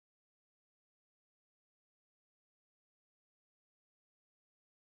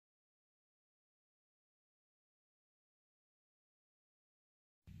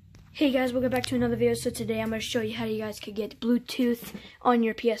Hey guys, welcome back to another video. So today I'm going to show you how you guys can get Bluetooth on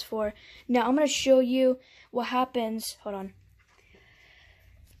your PS4. Now I'm going to show you what happens. Hold on.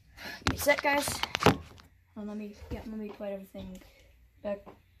 Give me a sec, guys. Let me put everything back.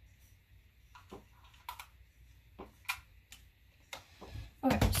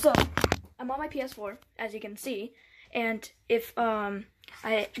 Okay, so I'm on my PS4, as you can see, and if the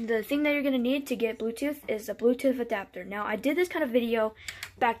thing that you're gonna need to get Bluetooth is a Bluetooth adapter. Now I did this kind of video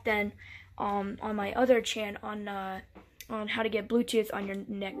back then on my other channel on how to get Bluetooth on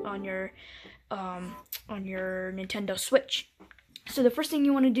your Nintendo Switch. So the first thing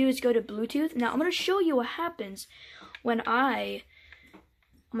you want to do is go to Bluetooth. Now I'm gonna show you what happens when I'm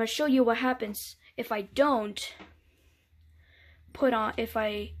gonna show you what happens if I don't if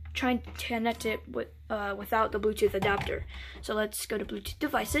I try and connect it with without the Bluetooth adapter. So let's go to Bluetooth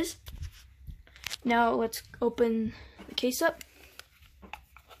devices. Now let's open the case up.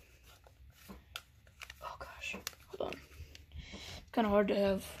 Oh gosh, hold on. It's kind of hard to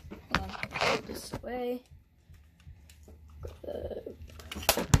have. Put this away.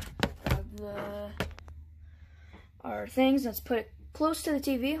 Grab our things. Let's put it close to the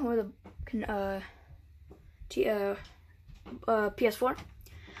TV or the PS4.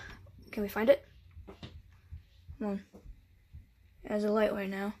 Can we find it? Come on. It has a light right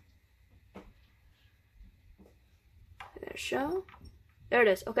now. There it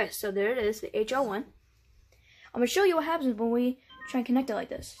is. Okay, so there it is, the HL1. I'm going to show you what happens when we try and connect it like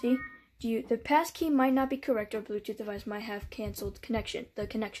this. See? The passkey might not be correct, or Bluetooth device might have canceled the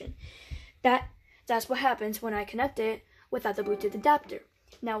connection. That's what happens when I connect it without the Bluetooth adapter.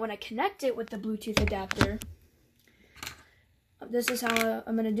 Now, when I connect it with the Bluetooth adapter, this is how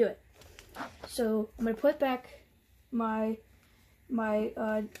I'm going to do it. So I'm going to put back my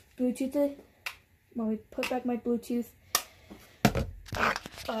Bluetooth. When we put back my Bluetooth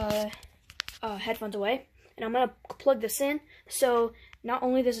headphones away, and I'm going to plug this in. So not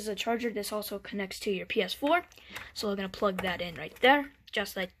only this is a charger, this also connects to your PS4. So we're going to plug that in right there,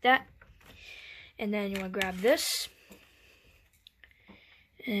 just like that. And then you want to grab this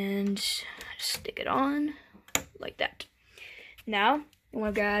and stick it on like that. Now, you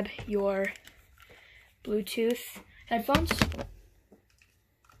want to grab your Bluetooth headphones,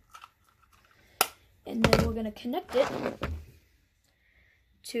 and then we're going to connect it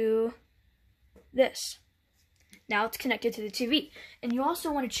to this. Now it's connected to the TV. And you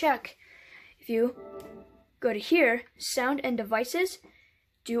also want to check, if you go to here, sound and devices,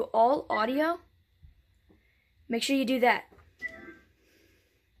 do all audio. Make sure you do that.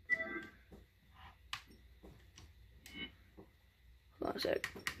 Hold on a sec.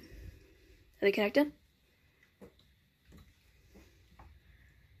 Are they connected?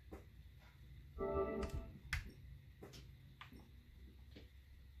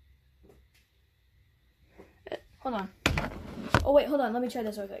 Hold on. Oh wait, hold on. Let me try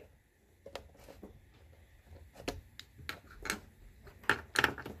this real quick.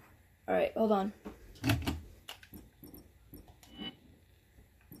 Alright, hold on.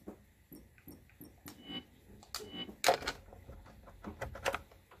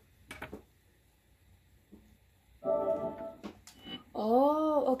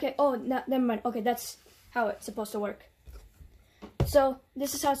 Oh, okay. Oh, never mind. Okay, that's how it's supposed to work. So,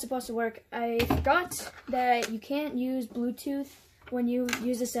 this is how it's supposed to work. I forgot that you can't use Bluetooth when you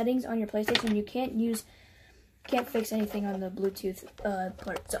use the settings on your PlayStation. You can't fix anything on the Bluetooth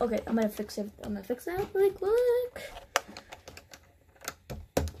part. So, okay, I'm gonna fix it. I'm gonna fix that really quick.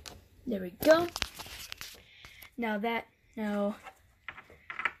 There we go. Now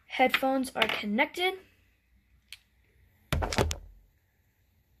headphones are connected.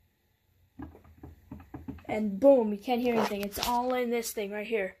 And boom, you can't hear anything. It's all in this thing right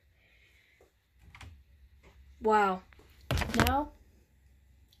here. Wow. Now,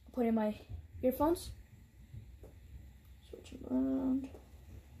 I'll put in my earphones. Switch them around.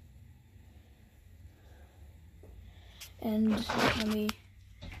 And let me,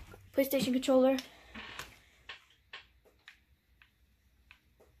 PlayStation controller.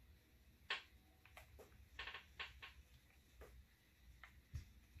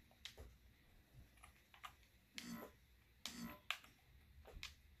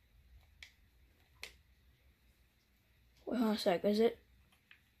 Wait, hold on a sec, is it?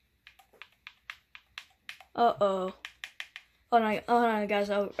 Uh-oh. Hold on, guys,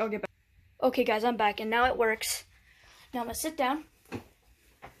 I'll get back. Okay, guys, I'm back, and now it works. Now I'm gonna sit down.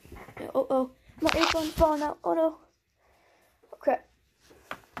 Uh-oh, my earphone's falling out. Oh, no. Oh, crap.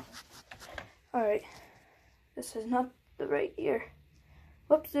 Alright. This is not the right ear.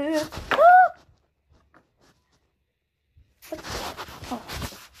 Whoops. Ah! Oh.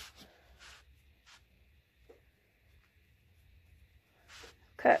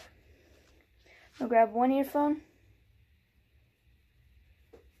 Okay. I'll grab one earphone.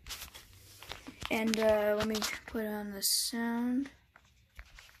 And let me put on the sound.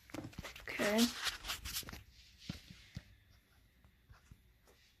 Okay.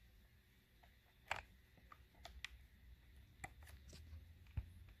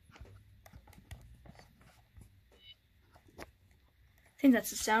 I think that's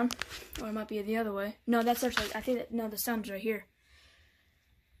the sound, or it might be the other way. No, that's actually, I think that, no, the sound's right here.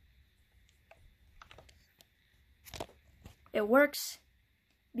 It works.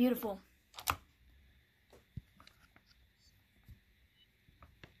 Beautiful.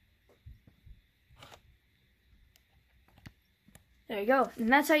 There you go.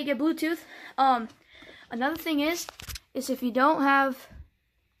 And that's how you get Bluetooth. Another thing is if you don't have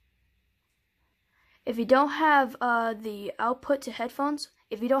the output to headphones,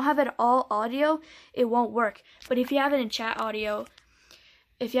 if you don't have it all audio, it won't work. But if you have it in chat audio,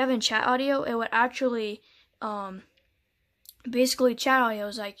 it would actually, basically chat audio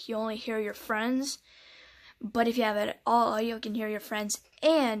is like you only hear your friends. But if you have it all audio, you can hear your friends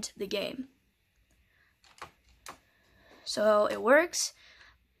and the game. So it works.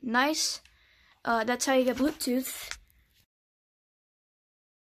 Nice. That's how you get Bluetooth.